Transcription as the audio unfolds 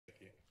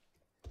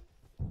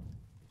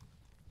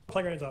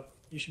Playground's up.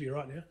 You should be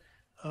right now.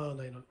 Oh,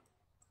 no, you're not.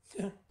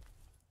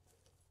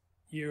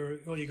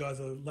 All you guys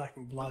are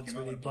lacking blood,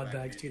 so we need blood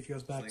bags to get you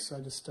guys back, so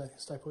just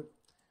stay put.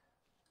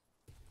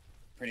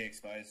 Pretty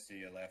exposed to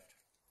your left.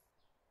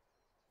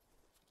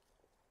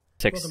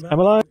 6. I'm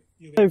alive.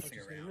 There you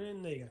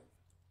go.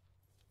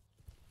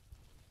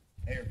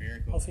 Hey,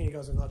 very cool. I'll think you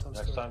guys are nighttime.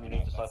 Next time you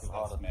need to slap him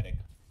harder. Medic.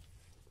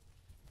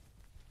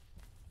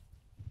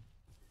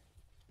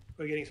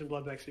 We're getting some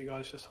blood bags for you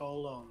guys, just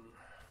hold on.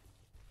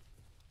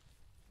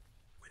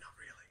 We're not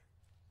really.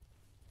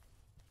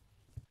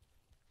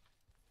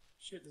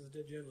 Shit, there's a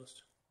dead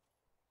journalist.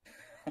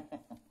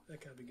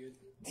 That can't be good.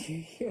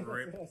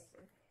 Rip.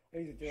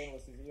 He's a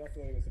journalist, he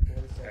actually was a police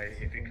officer. Hey,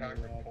 if you can't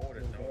report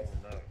it, no one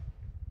will know.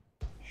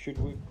 Should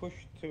we push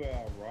to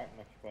our right and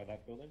occupy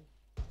that building?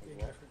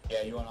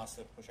 Yeah, you want us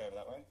to push over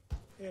that way?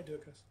 Yeah, do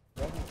it, Chris.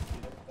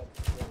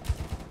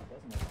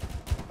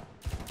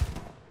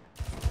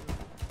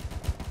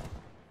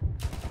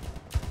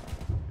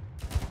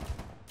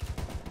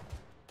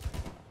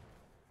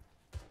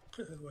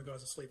 My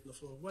guys are asleep on the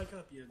floor. Wake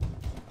up, you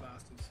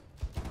bastards.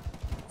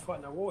 We're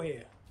fighting a war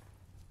here.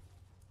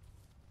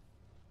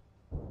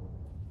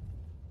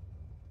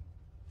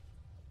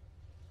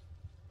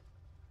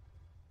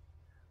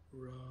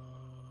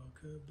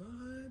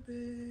 Rock-a-bye,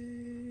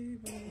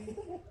 baby,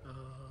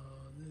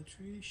 on the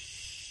tree.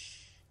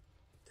 Shh,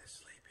 they're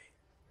sleeping.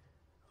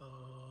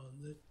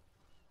 On the...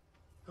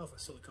 Oh, if I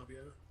still a copy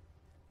over.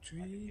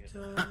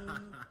 Treetop,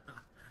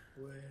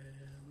 when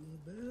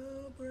the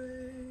bell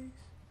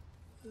breaks,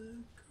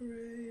 the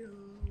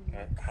cradle...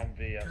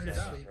 Humvee Go to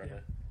outside sleep, right yeah.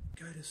 now.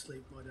 Go to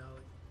sleep, my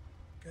darling.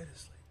 Go to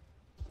sleep.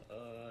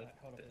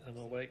 I'm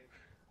awake.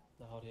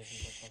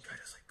 Shh, go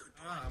to sleep. Good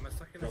boy. I'm a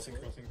second. Crossing.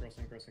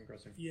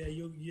 Yeah,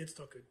 it's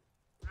not good.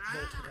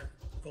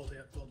 Vault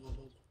out.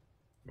 Vault.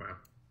 Wow.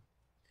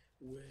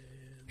 When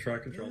Try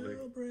control the me.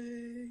 bell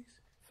breaks,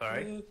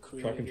 Sorry?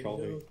 the Try control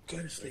me. Go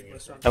to sleep, my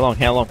son. How long?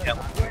 Go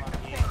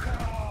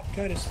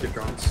to sleep. Keep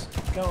going.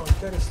 Go on,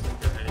 go to sleep.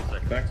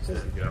 Back to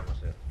Get sleep. out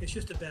myself. It's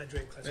just a bad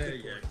drink. That's a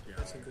good boy. Yeah.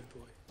 That's a good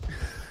boy.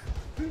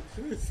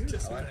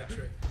 Just a bad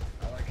drink.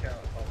 I like how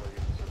Pablo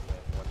used to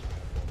watching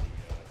over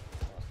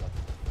the last lap.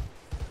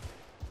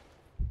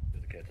 The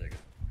caretaker.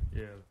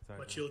 Yeah.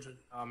 My children.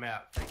 I'm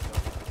out. Thank you.